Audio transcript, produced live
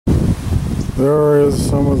There is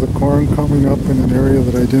some of the corn coming up in an area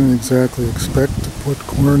that I didn't exactly expect to put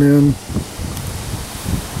corn in.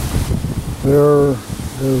 There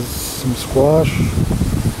is some squash,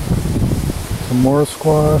 some more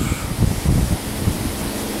squash.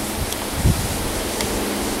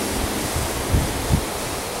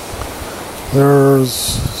 There's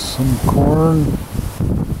some corn.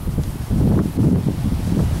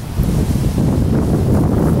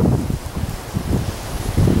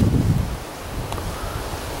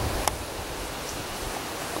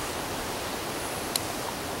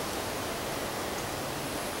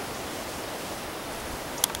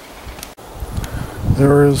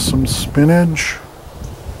 There is some spinach,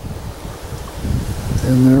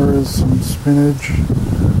 and there is some spinach,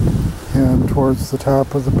 and towards the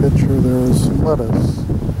top of the picture there is some lettuce.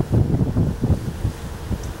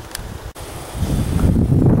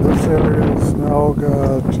 This area has now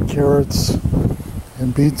got carrots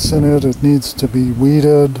and beets in it. It needs to be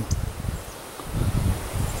weeded.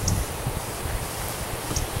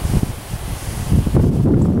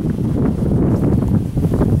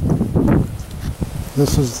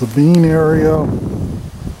 This is the bean area.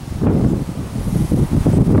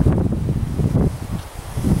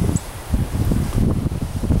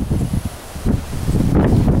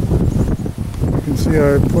 You can see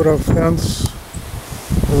I put a fence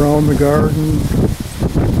around the garden.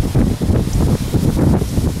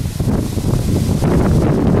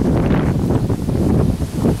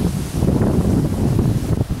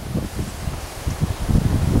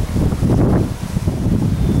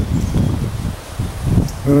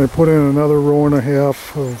 And I put in another row and a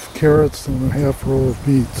half of carrots and a half row of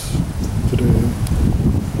beets today.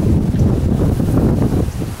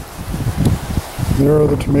 There are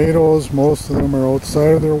the tomatoes. Most of them are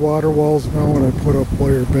outside of their water walls now, and I put up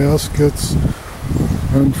wire baskets.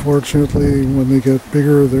 Unfortunately, when they get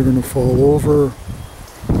bigger, they're going to fall over.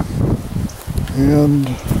 And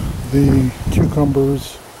the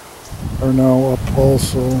cucumbers are now up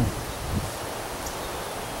also.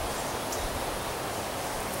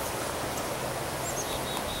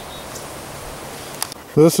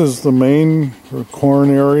 This is the main corn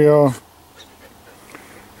area. You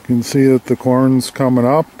can see that the corn's coming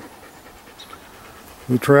up.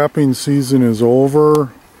 The trapping season is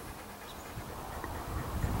over.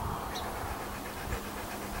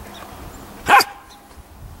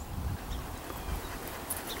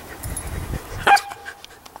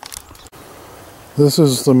 This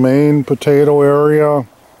is the main potato area.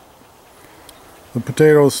 The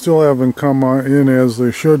potatoes still haven't come in as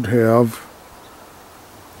they should have.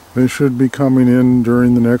 They should be coming in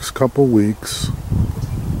during the next couple weeks.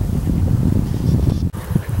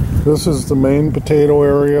 This is the main potato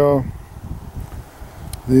area.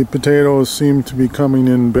 The potatoes seem to be coming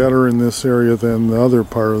in better in this area than the other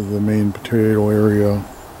part of the main potato area.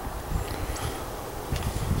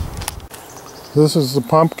 This is the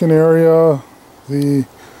pumpkin area. The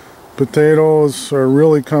potatoes are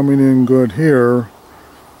really coming in good here.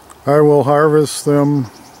 I will harvest them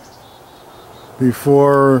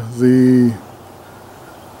before the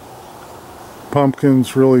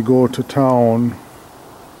pumpkins really go to town.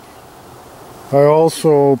 I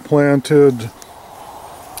also planted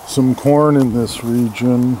some corn in this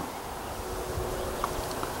region.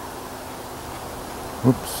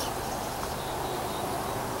 Oops.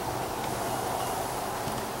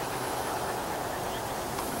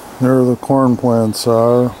 There the corn plants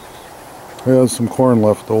are. I had some corn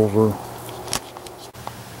left over.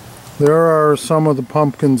 There are some of the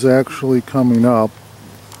pumpkins actually coming up.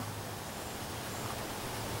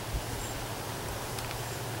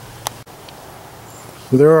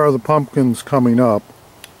 There are the pumpkins coming up.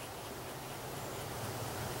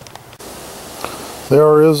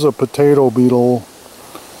 There is a potato beetle.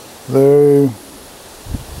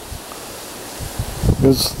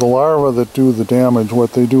 It's the larvae that do the damage.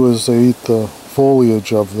 What they do is they eat the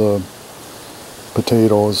foliage of the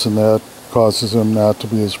potatoes, and that causes them not to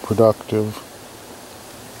be as productive.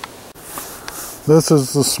 This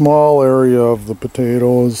is the small area of the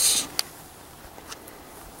potatoes.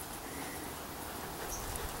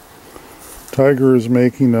 Tiger is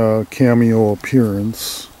making a cameo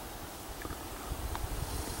appearance.